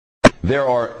There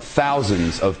are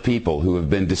thousands of people who have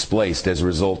been displaced as a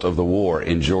result of the war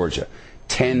in Georgia.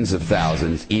 Tens of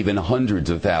thousands, even hundreds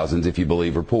of thousands if you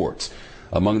believe reports.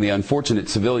 Among the unfortunate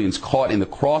civilians caught in the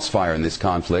crossfire in this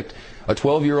conflict, a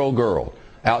 12-year-old girl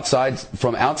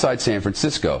from outside San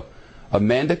Francisco.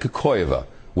 Amanda Kokoyeva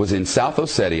was in South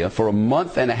Ossetia for a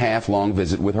month-and-a-half-long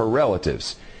visit with her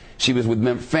relatives. She was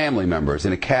with family members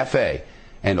in a cafe,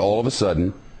 and all of a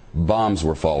sudden, bombs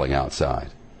were falling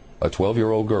outside. A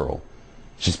 12-year-old girl.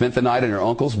 She spent the night in her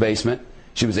uncle's basement.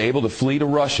 She was able to flee to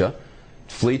Russia,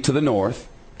 flee to the north,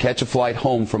 catch a flight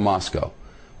home from Moscow.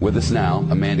 With us now,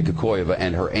 Amanda Kokoyeva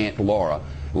and her aunt Laura,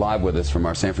 live with us from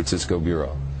our San Francisco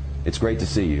bureau. It's great to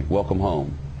see you. Welcome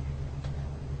home.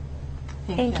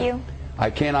 Thank you. I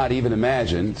cannot even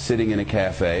imagine sitting in a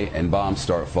cafe and bombs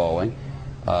start falling.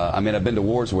 I mean, I've been to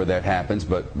wars where that happens,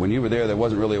 but when you were there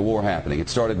wasn't really a war happening. It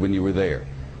started when you were there.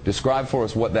 Describe for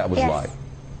us what that was like.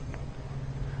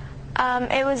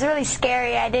 It was really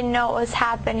scary. I didn't know what was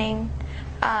happening.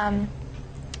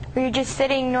 We were just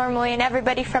sitting normally, and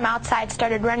everybody from outside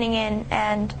started running in,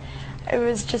 and it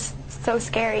was just so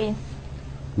scary.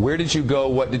 Where did you go?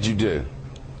 What did you do?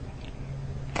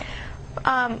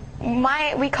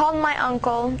 We called my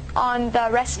uncle on the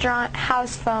restaurant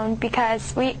house phone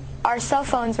because our cell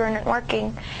phones weren't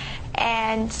working.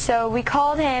 And so we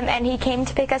called him, and he came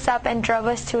to pick us up and drove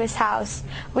us to his house.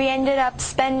 We ended up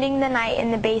spending the night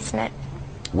in the basement.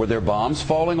 Were there bombs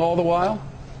falling all the while?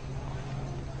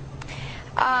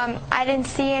 I didn't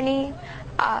see any.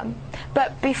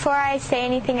 But before I say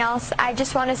anything else, I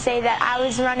just want to say that I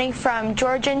was running from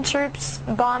Georgian troops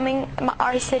bombing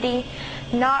our city,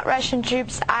 not Russian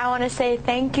troops. I want to say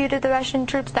thank you to the Russian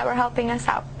troops that were helping us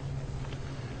out.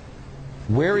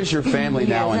 Where is your family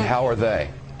now, and how are they?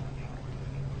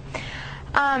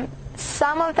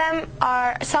 Some of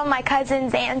my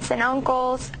cousins, aunts, and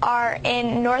uncles are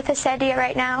in North Ossetia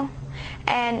right now,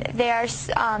 and they are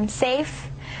safe.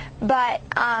 But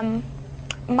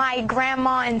my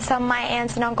grandma and some of my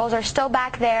aunts and uncles are still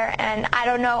back there, and I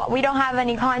don't know. We don't have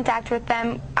any contact with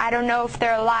them. I don't know if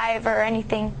they're alive or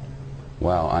anything.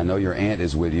 Wow, I know your aunt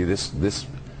is with you. This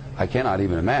I cannot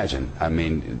even imagine. I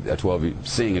mean,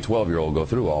 seeing a 12-year-old go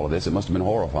through all of this, it must have been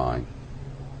horrifying.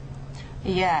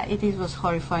 Yeah, it was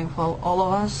horrifying for all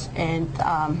of us, and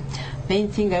main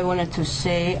thing I wanted to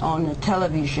say on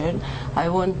television, I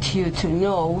want you to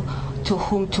know to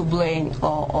whom to blame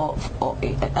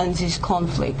on this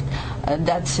conflict.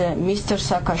 That's Mr.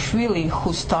 Saakashvili,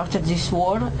 who started this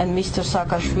war, and Mr.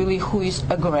 Saakashvili, who is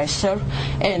aggressor,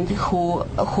 and who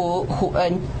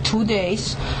in 2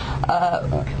 days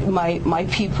my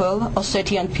people,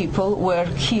 Ossetian people, were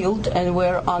killed and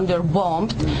were under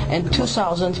bombed, and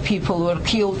 2,000 people were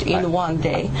killed in 1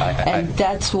 day, and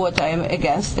that's what I am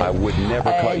against. I would never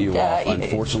cut you off.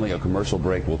 Unfortunately, a commercial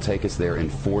break will take us there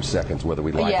in 4 seconds, whether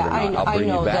we like it or not. I'll bring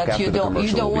you back after the commercial.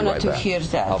 You don't want to hear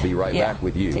that. I'll be right back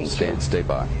with you. Stay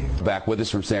by. Back with us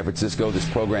from San Francisco. This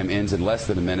program ends in less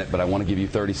than a minute, but I want to give you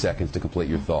 30 seconds to complete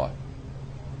your thought.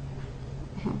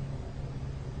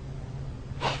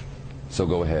 So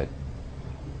go ahead.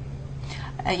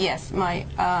 Yes, my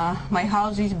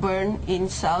house is burned in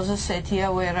South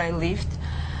Ossetia, where I lived,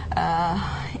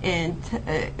 and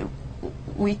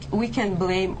we can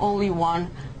blame only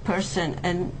one person,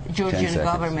 and Georgian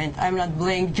government. I'm not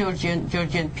blaming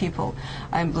Georgian people.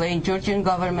 I'm blaming Georgian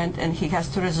government, and he has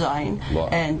to resign. Well,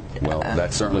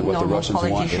 that's certainly what the Russians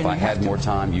want. If I had more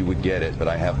time, you would get it, but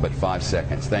I have but 5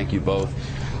 seconds. Thank you both.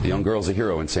 The young girl's a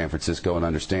hero in San Francisco, and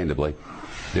understandably,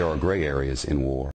 there are gray areas in war.